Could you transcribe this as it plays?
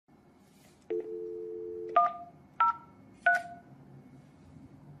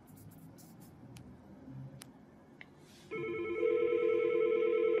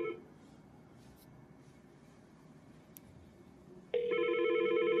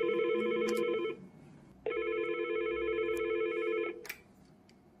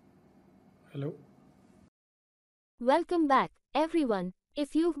Welcome back, everyone.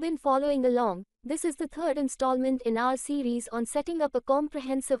 If you've been following along, this is the third installment in our series on setting up a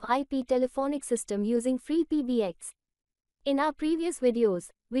comprehensive IP telephonic system using FreePBX. In our previous videos,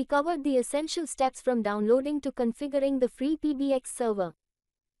 we covered the essential steps from downloading to configuring the FreePBX server.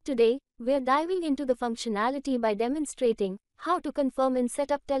 Today, we're diving into the functionality by demonstrating how to confirm and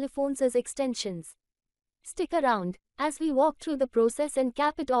set up telephones as extensions. Stick around as we walk through the process and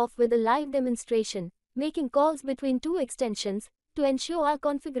cap it off with a live demonstration, making calls between two extensions to ensure our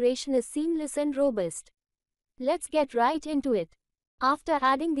configuration is seamless and robust. Let's get right into it. After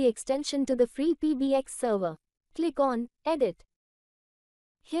adding the extension to the FreePBX server, click on Edit.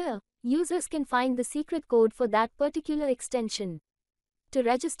 Here, users can find the secret code for that particular extension. To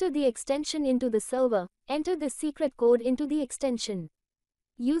register the extension into the server, enter this secret code into the extension.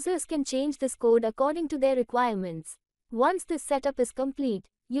 Users can change this code according to their requirements. Once this setup is complete,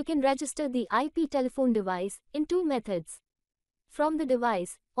 you can register the IP telephone device in two methods: from the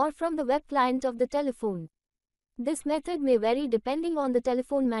device or from the web client of the telephone. This method may vary depending on the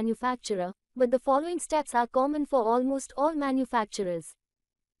telephone manufacturer, but the following steps are common for almost all manufacturers.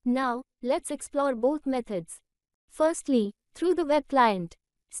 Now, let's explore both methods. Firstly, through the web client.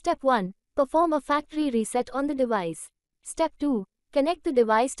 Step 1. Perform a factory reset on the device. Step 2. Connect the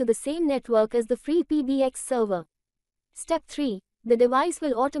device to the same network as the FreePBX server. Step 3. The device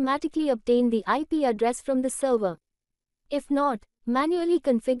will automatically obtain the IP address from the server. If not, manually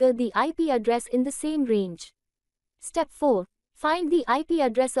configure the IP address in the same range. Step 4. Find the IP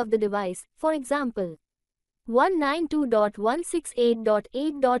address of the device, for example,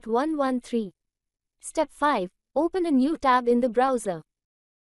 192.168.8.113. Step 5. Open a new tab in the browser.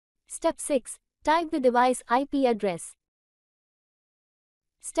 Step 6. Type the device IP address.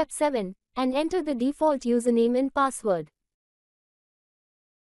 Step 7. And enter the default username and password.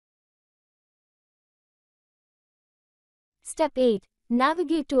 Step 8.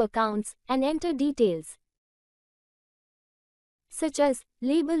 Navigate to accounts and enter details such as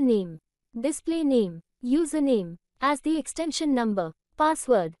label name, display name, username as the extension number,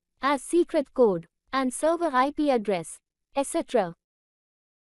 password as secret code, and server IP address, etc.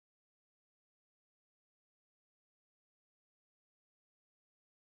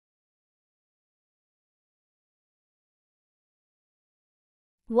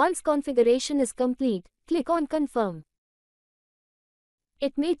 Once configuration is complete, click on Confirm.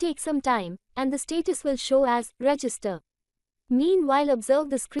 It may take some time, and the status will show as Register. Meanwhile,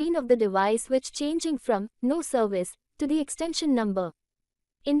 observe the screen of the device which changing from No Service to the extension number,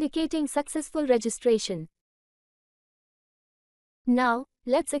 indicating successful registration. Now,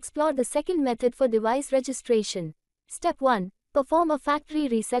 let's explore the second method for device registration. Step 1. Perform a factory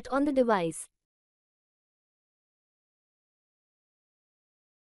reset on the device.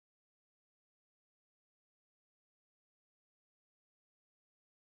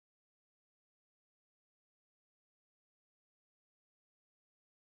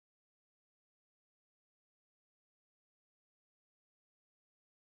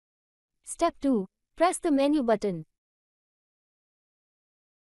 Step 2. Press the menu button.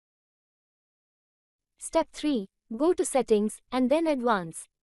 Step 3. Go to Settings and then Advanced.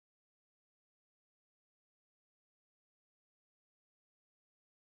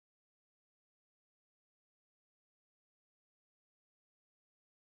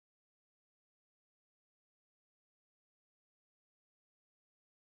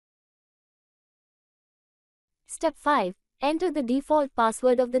 Step 5. Enter the default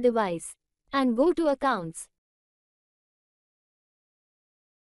password of the device and go to Accounts.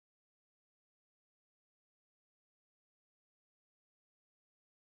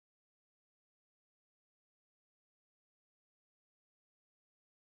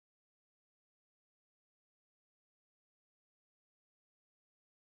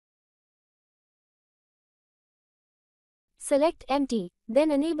 Select Empty,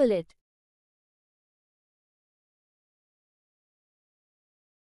 then enable it.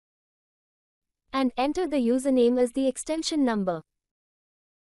 And enter the username as the extension number.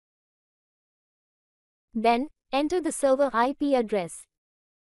 Then, enter the server IP address.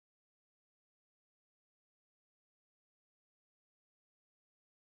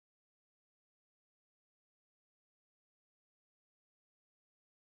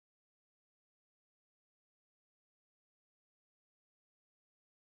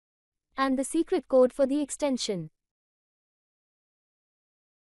 And the secret code for the extension.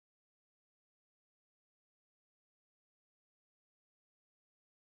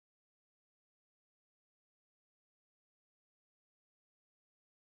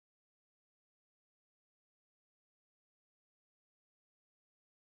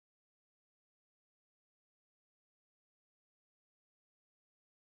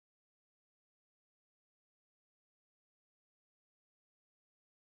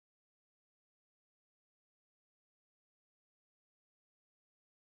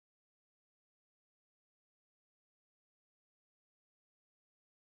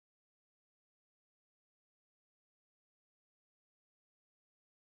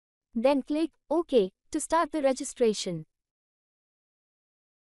 Then click OK to start the registration.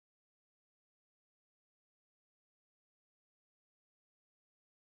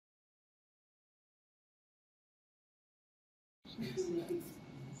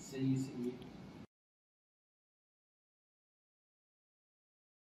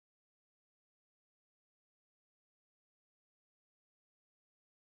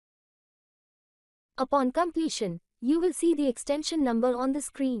 Upon completion, you will see the extension number on the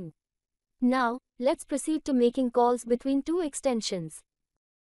screen. Now, let's proceed to making calls between two extensions.